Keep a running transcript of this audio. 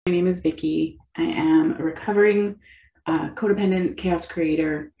My name is Vicki. I am a recovering codependent chaos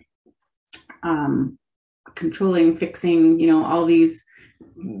creator, controlling, fixing, all these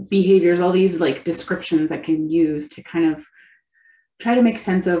behaviors, all these like descriptions I can use to kind of try to make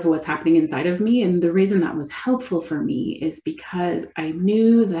sense of what's happening inside of me. And the reason that was helpful for me is because I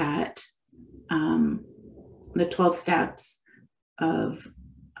knew that the 12 steps of,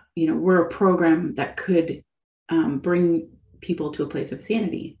 were a program that could bring people to a place of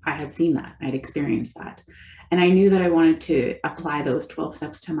sanity. I had seen that, I'd experienced that. And I knew that I wanted to apply those 12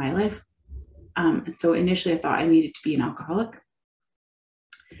 steps to my life. And so initially I thought I needed to be an alcoholic.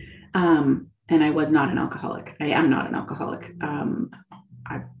 And I was not an alcoholic. I am not an alcoholic.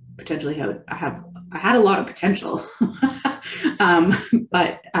 I potentially I had a lot of potential,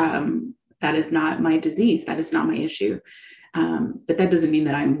 but that is not my disease. That is not my issue. But that doesn't mean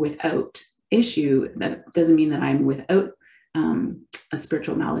that I'm without issue. That doesn't mean that I'm without a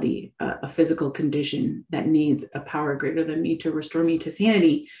spiritual malady, a physical condition that needs a power greater than me to restore me to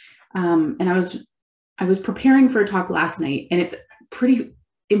sanity. And I was preparing for a talk last night, and it's pretty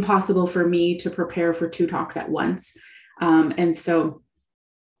impossible for me to prepare for 2 talks at once. And so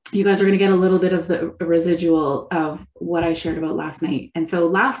you guys are going to get a little bit of the residual of what I shared about last night. And so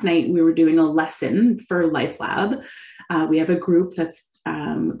last night we were doing a lesson for Life Lab. We have a group that's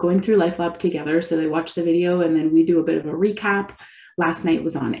going through Life Lab together. So they watch the video and then we do a bit of a recap. Last night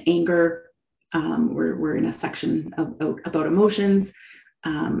was on anger. We're in a section about emotions.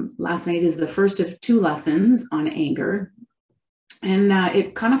 Last night is the first of 2 lessons on anger. And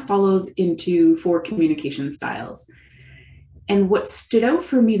it kind of follows into 4 communication styles. And what stood out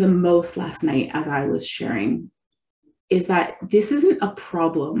for me the most last night as I was sharing is that this isn't a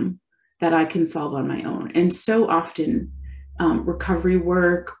problem that I can solve on my own. And so often recovery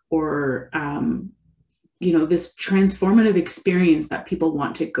work or, this transformative experience that people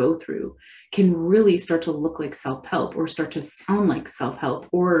want to go through can really start to look like self-help or start to sound like self-help.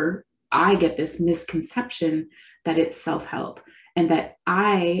 Or I get this misconception that it's self-help and that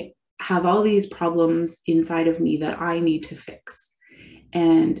I have all these problems inside of me that I need to fix.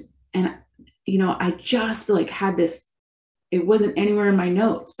 And I just had this, it wasn't anywhere in my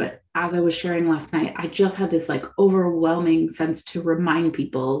notes, but as I was sharing last night, I just had this overwhelming sense to remind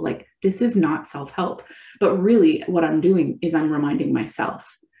people this is not self-help, but really what I'm doing is I'm reminding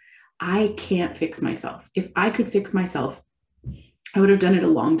myself, I can't fix myself. If I could fix myself, I would have done it a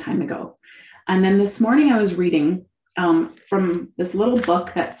long time ago. And then this morning I was reading from this little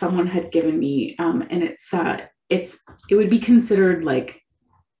book that someone had given me, and it would be considered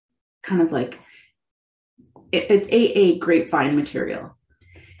it's AA grapevine material.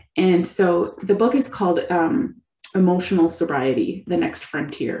 And so the book is called Emotional Sobriety, The Next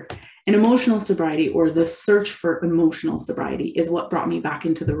Frontier. And emotional sobriety, or the search for emotional sobriety, is what brought me back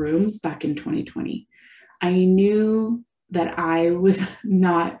into the rooms back in 2020. I knew that I was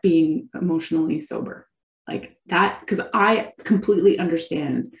not being emotionally sober like that, because I completely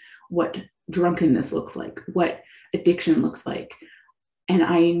understand what drunkenness looks like, what addiction looks like. And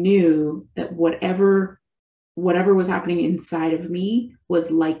I knew that whatever was happening inside of me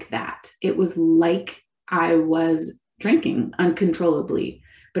was like that. It was like I was drinking uncontrollably,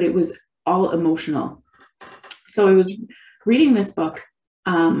 but it was all emotional. So I was reading this book,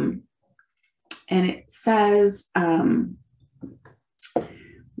 and it says,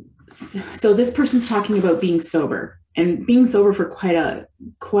 so this person's talking about being sober and being sober for quite a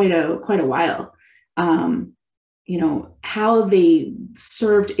while. How they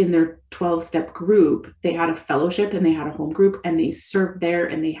served in their 12-step group. They had a fellowship and they had a home group and they served there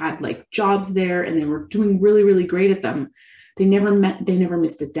and they had jobs there and they were doing really, really great at them. They never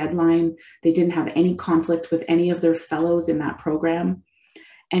missed a deadline. They didn't have any conflict with any of their fellows in that program.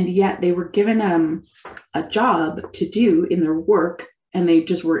 And yet they were given a job to do in their work, and they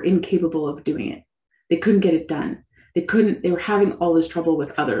just were incapable of doing it. They couldn't get it done. They were having all this trouble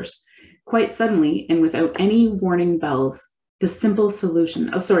with others. Quite suddenly, and without any warning bells, the simple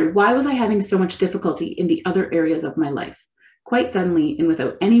solution, why was I having so much difficulty in the other areas of my life? Quite suddenly, and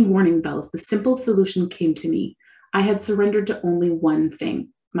without any warning bells, the simple solution came to me. I had surrendered to only one thing,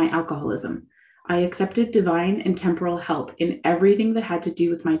 my alcoholism. I accepted divine and temporal help in everything that had to do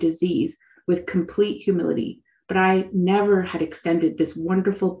with my disease with complete humility. But I never had extended this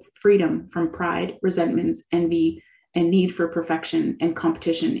wonderful freedom from pride, resentments, envy, and need for perfection and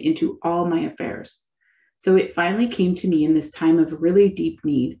competition into all my affairs. So it finally came to me in this time of really deep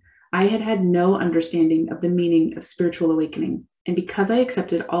need. I had had no understanding of the meaning of spiritual awakening. And because I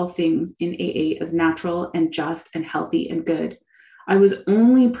accepted all things in AA as natural and just and healthy and good, I was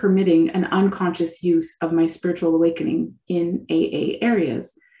only permitting an unconscious use of my spiritual awakening in AA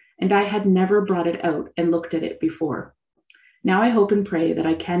areas. and I had never brought it out and looked at it before. Now I hope and pray that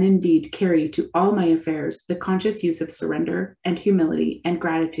I can indeed carry to all my affairs the conscious use of surrender and humility and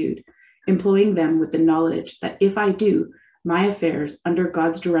gratitude, employing them with the knowledge that if I do, my affairs under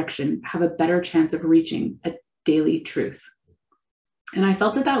God's direction have a better chance of reaching a daily truth. And I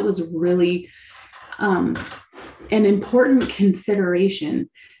felt that that was really an important consideration,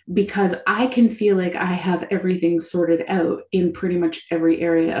 because I can feel like I have everything sorted out in pretty much every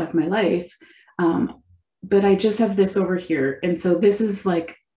area of my life. But I just have this over here. And so this is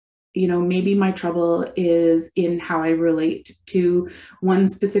like, maybe my trouble is in how I relate to one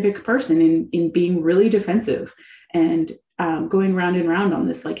specific person, in being really defensive and going round and round on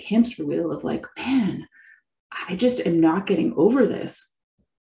this like hamster wheel of like, man, I just am not getting over this.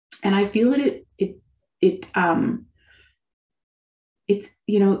 And I feel that it's,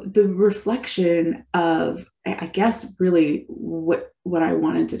 the reflection of, I guess, really what I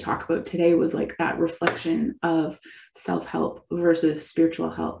wanted to talk about today was like that reflection of self-help versus spiritual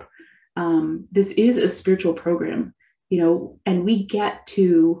help. This is a spiritual program, and we get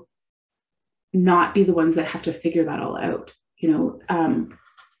to not be the ones that have to figure that all out.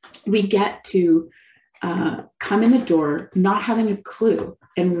 We get to come in the door not having a clue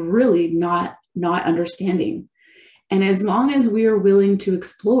and really not understanding. And as long as we are willing to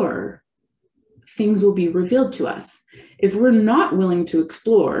explore, things will be revealed to us. If we're not willing to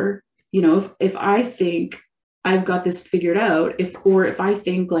explore, if I think I've got this figured out, if I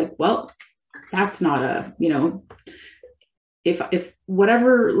think like, well, that's not if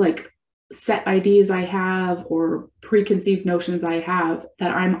whatever like set ideas I have or preconceived notions I have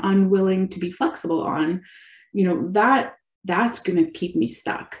that I'm unwilling to be flexible on, that's going to keep me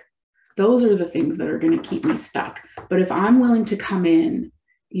stuck. Those are the things that are going to keep me stuck. But if I'm willing to come in,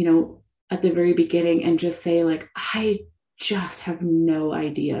 at the very beginning and just say like, I just have no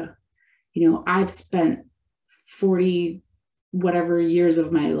idea. I've spent 40 whatever years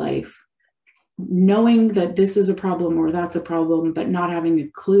of my life knowing that this is a problem or that's a problem, but not having a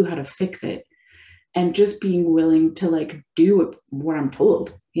clue how to fix it, and just being willing to like do what I'm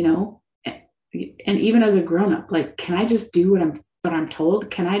told, and even as a grown-up, like, can I just do what I'm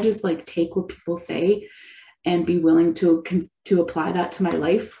told? Can I just like take what people say and be willing to apply that to my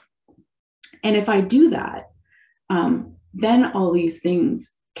life? And if I do that, then all these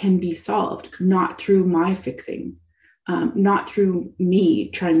things can be solved, not through my fixing, not through me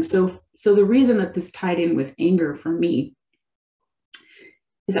trying. So the reason that this tied in with anger for me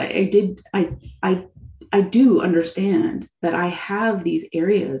is I do understand that I have these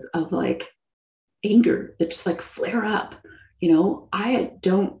areas of like anger that just like flare up. I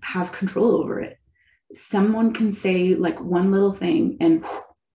don't have control over it. Someone can say like one little thing and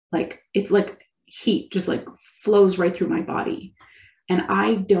like, it's like heat just like flows right through my body. And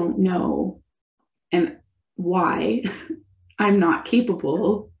I don't know and why I'm not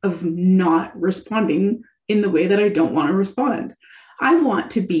capable of not responding in the way that I don't want to respond. I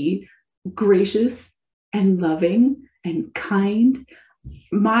want to be gracious and loving and kind.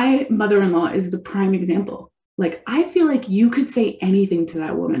 My mother-in-law is the prime example. Like, I feel like you could say anything to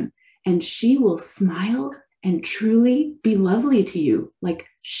that woman and she will smile and truly be lovely to you. Like,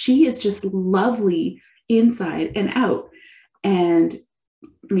 she is just lovely inside and out. And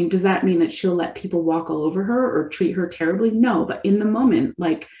I mean, does that mean that she'll let people walk all over her or treat her terribly? No, but in the moment,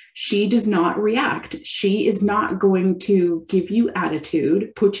 like, she does not react. She is not going to give you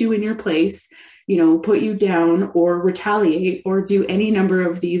attitude, put you in your place, put you down or retaliate or do any number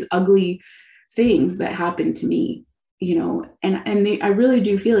of these ugly things that happen to me, I really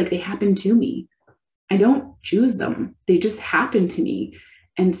do feel like they happen to me. I don't choose them. They just happen to me.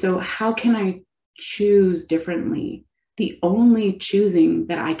 And so how can I choose differently? The only choosing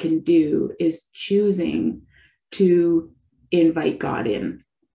that I can do is choosing to invite God in.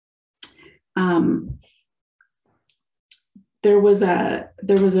 There's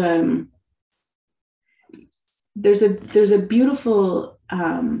a beautiful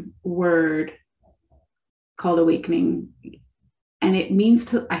word called awakening, and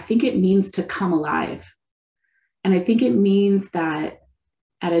I think it means to come alive. And I think it means that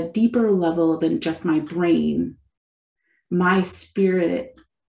at a deeper level than just my brain, my spirit,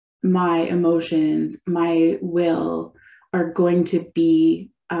 my emotions, my will are going to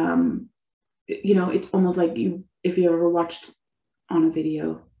be, it's almost like if you ever watched on a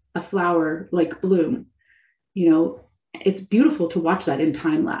video, a flower like bloom, it's beautiful to watch that in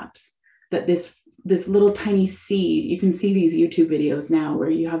time lapse, that this little tiny seed, you can see these YouTube videos now where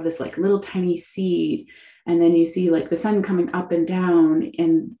you have this like little tiny seed, and then you see like the sun coming up and down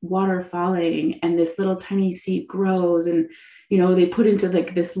and water falling, and this little tiny seed grows and they put into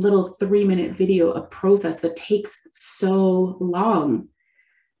like this little 3-minute video a process that takes so long.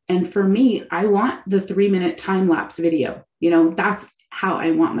 And for me, I want the 3-minute time lapse video. That's how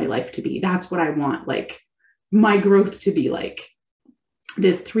I want my life to be. That's what I want, like, my growth to be like,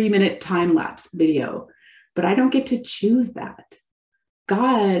 this 3-minute time lapse video. But I don't get to choose that.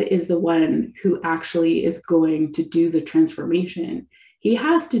 God is the one who actually is going to do the transformation. He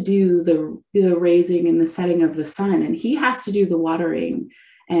has to do the raising and the setting of the sun, and he has to do the watering.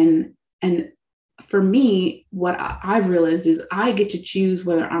 And for me, what I've realized is I get to choose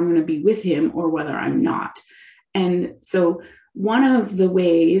whether I'm going to be with him or whether I'm not. And so one of the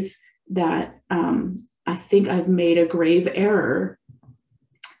ways that I think I've made a grave error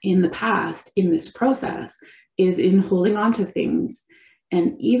in the past in this process is in holding on to things.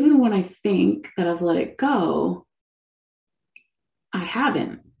 And even when I think that I've let it go, I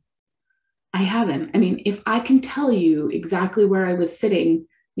haven't. I mean, if I can tell you exactly where I was sitting,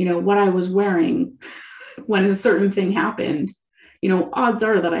 what I was wearing when a certain thing happened, odds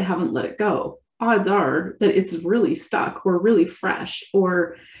are that I haven't let it go. Odds are that it's really stuck or really fresh,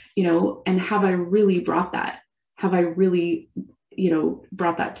 or, and have I really brought that? Have I really,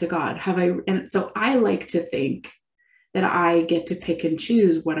 brought that to God? And so I like to think that I get to pick and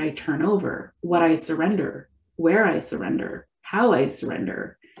choose what I turn over, what I surrender, where I surrender, how I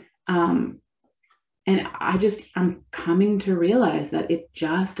surrender. And I'm coming to realize that it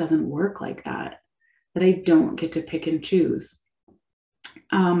just doesn't work like that I don't get to pick and choose.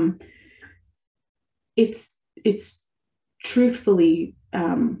 It's truthfully,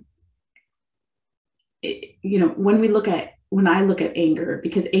 when I look at anger,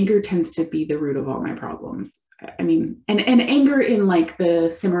 because anger tends to be the root of all my problems. I mean, and anger in like the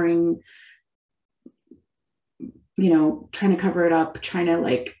simmering, trying to cover it up, trying to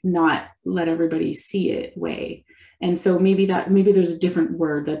like not let everybody see it way. And so maybe there's a different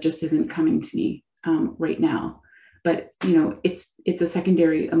word that just isn't coming to me right now, but it's a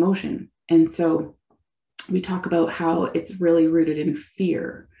secondary emotion. And so we talk about how it's really rooted in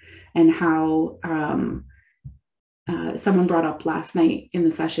fear, and how someone brought up last night in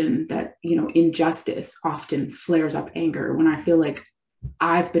the session that, injustice often flares up anger when I feel like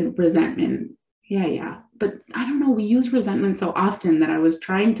I've been resentment. Yeah. But I don't know, we use resentment so often that I was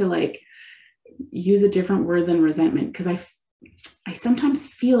trying to like use a different word than resentment, because I sometimes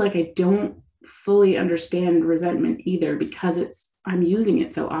feel like I don't fully understand resentment either, because I'm using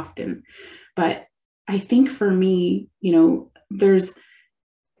it so often. But I think for me, there's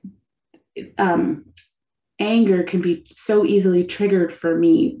anger can be so easily triggered for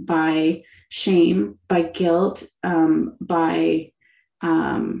me by shame, by guilt, by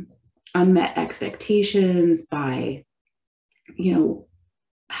unmet expectations, by,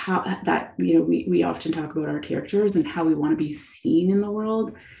 how that, we often talk about our characters and how we want to be seen in the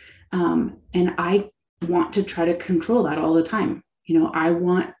world. And I want to try to control that all the time. I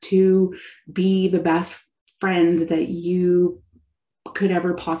want to be the best friend that you could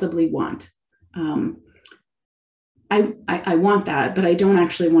ever possibly want. I want that, but I don't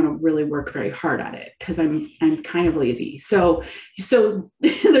actually want to really work very hard at it, because I'm kind of lazy. So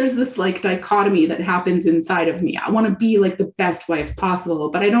there's this like dichotomy that happens inside of me. I want to be like the best wife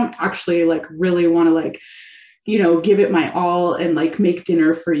possible, but I don't actually like really want to like, give it my all and like make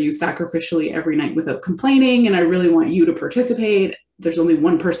dinner for you sacrificially every night without complaining. And I really want you to participate. There's only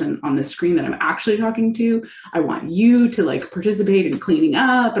one person on the screen that I'm actually talking to. I want you to like participate in cleaning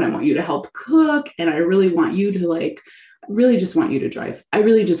up, and I want you to help cook. And I really want you to like, really just want you to drive. I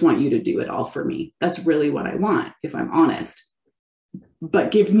really just want you to do it all for me. That's really what I want, if I'm honest.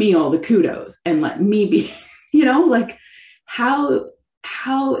 But give me all the kudos and let me be, like how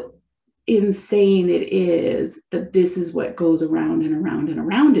insane it is that this is what goes around and around and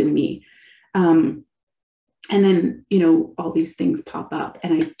around in me. And then, all these things pop up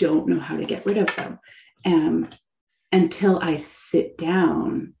and I don't know how to get rid of them until I sit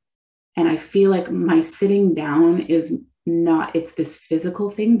down. And I feel like my sitting down is not, it's this physical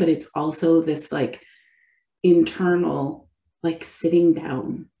thing, but it's also this like internal, like sitting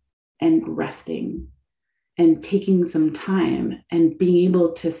down and resting and taking some time and being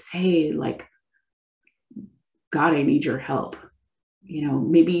able to say like, God, I need your help.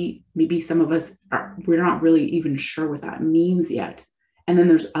 Maybe some of us we're not really even sure what that means yet. And then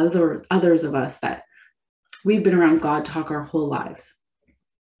there's others of us that we've been around God talk our whole lives.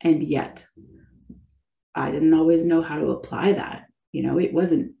 And yet I didn't always know how to apply that. It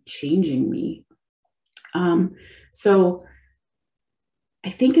wasn't changing me. So I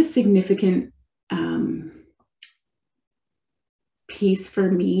think a significant piece for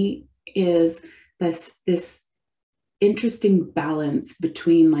me is this interesting balance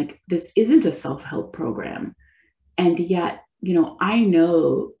between like, this isn't a self-help program. And yet, I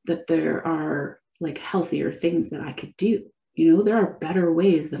know that there are like healthier things that I could do. There are better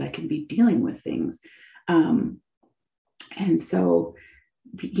ways that I can be dealing with things. And so,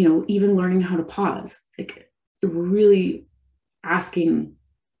 even learning how to pause, like really asking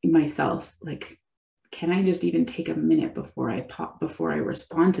myself, like, can I just even take a minute before I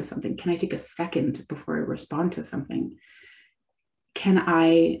respond to something? Can I take a second before I respond to something? Can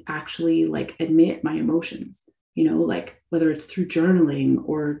I actually like admit my emotions? Like whether it's through journaling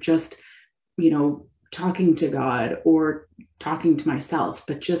or just, talking to God or talking to myself,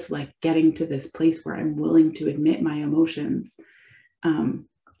 but just like getting to this place where I'm willing to admit my emotions,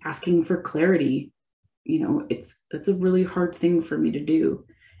 asking for clarity. It's a really hard thing for me to do.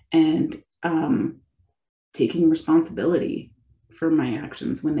 And taking responsibility for my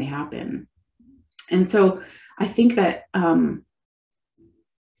actions when they happen. And so I think that I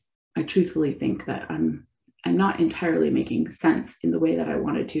truthfully think that I'm not entirely making sense in the way that I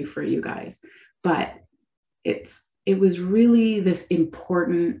wanted to for you guys, but it was really this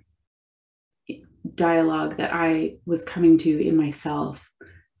important dialogue that I was coming to in myself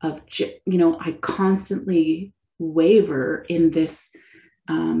of, I constantly waver in this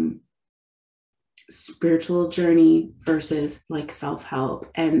spiritual journey versus like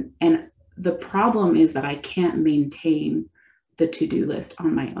self-help. And the problem is that I can't maintain the to-do list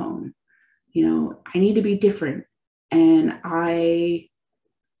on my own. I need to be different. And I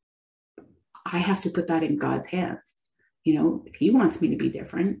have to put that in God's hands. If he wants me to be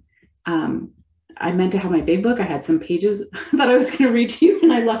different. I meant to have my big book. I had some pages that I was going to read to you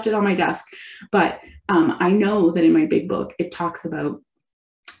and I left it on my desk. But I know that in my big book, it talks about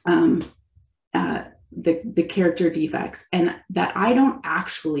the character defects, and that I don't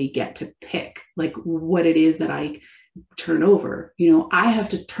actually get to pick like what it is that I turn over. I have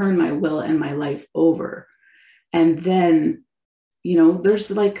to turn my will and my life over. And then,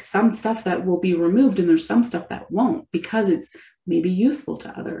 there's like some stuff that will be removed and there's some stuff that won't, because it's maybe useful to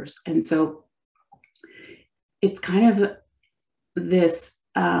others. And so it's kind of this,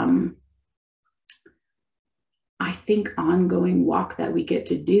 I think, ongoing walk that we get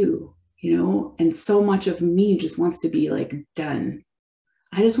to do, and so much of me just wants to be like done.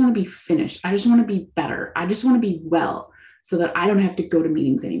 I just want to be finished. I just want to be better. I just want to be well, so that I don't have to go to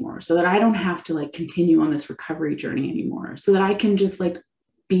meetings anymore, so that I don't have to like continue on this recovery journey anymore, so that I can just like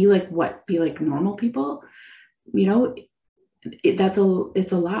be like normal people. It's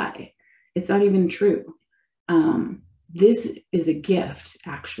a lie. It's not even true. This is a gift,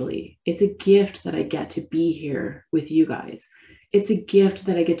 actually. It's a gift that I get to be here with you guys. It's a gift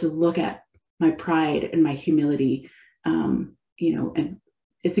that I get to look at my pride and my humility, and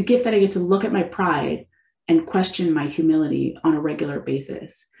it's a gift that I get to look at my pride and question my humility on a regular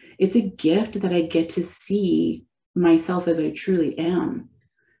basis. It's a gift that I get to see myself as I truly am,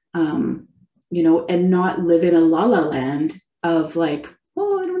 and not live in a la-la land of like,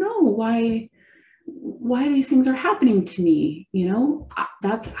 oh, I don't know why these things are happening to me.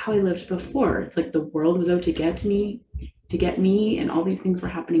 That's how I lived before. It's like the world was out to get me, and all these things were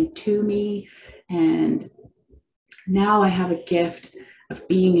happening to me. And now I have a gift of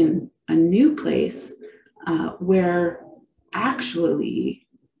being in a new place, where actually,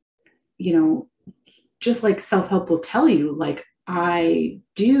 just like self-help will tell you, like, I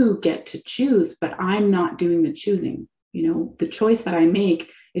do get to choose, but I'm not doing the choosing. The choice that I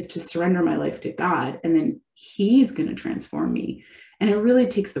make is to surrender my life to God, and then he's going to transform me. And it really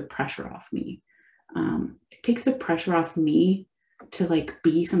takes the pressure off me. It takes the pressure off me to like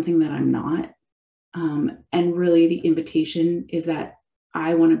be something that I'm not. And really the invitation is that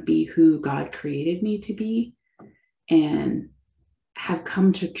I want to be who God created me to be, and have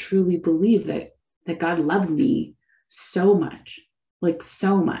come to truly believe that God loves me so much, like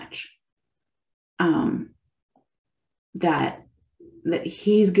so much, that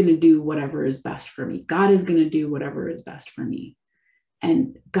he's going to do whatever is best for me. God is going to do whatever is best for me.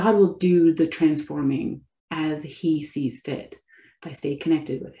 And God will do the transforming as he sees fit if I stay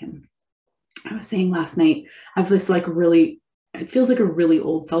connected with him. I was saying last night, I have this like it feels like a really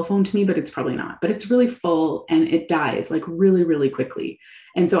old cell phone to me, but it's probably not, but it's really full and it dies like really, really quickly.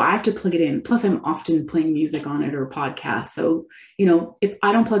 And so I have to plug it in. Plus I'm often playing music on it or podcasts. So, if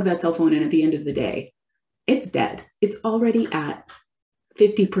I don't plug that cell phone in at the end of the day, it's dead. It's already at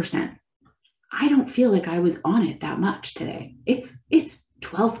 50%. I don't feel like I was on it that much today. It's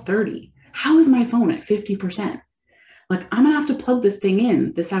 12:30. How is my phone at 50%? Like, I'm gonna have to plug this thing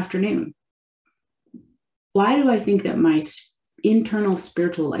in this afternoon. Why do I think that my internal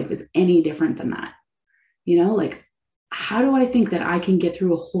spiritual life is any different than that? Like, how do I think that I can get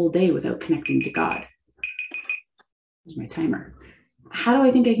through a whole day without connecting to God? Here's my timer. How do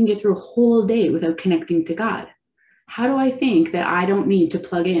I think I can get through a whole day without connecting to God? How do I think that I don't need to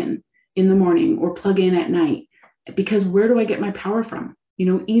plug in the morning or plug in at night? Because where do I get my power from?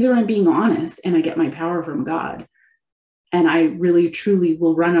 Either I'm being honest and I get my power from God, and I really truly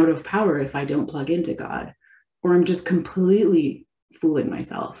will run out of power if I don't plug into God, or I'm just completely fooling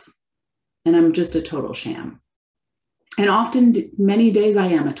myself and I'm just a total sham. And often, many days, I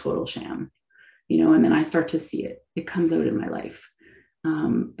am a total sham, and then I start to see it. It comes out in my life.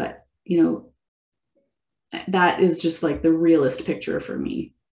 But, that is just like the realest picture for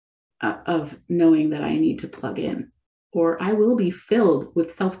me of knowing that I need to plug in, or I will be filled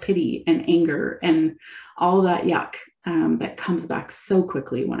with self-pity and anger and all that yuck that comes back so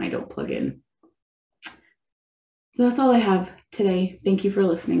quickly when I don't plug in. So that's all I have today. Thank you for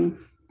listening.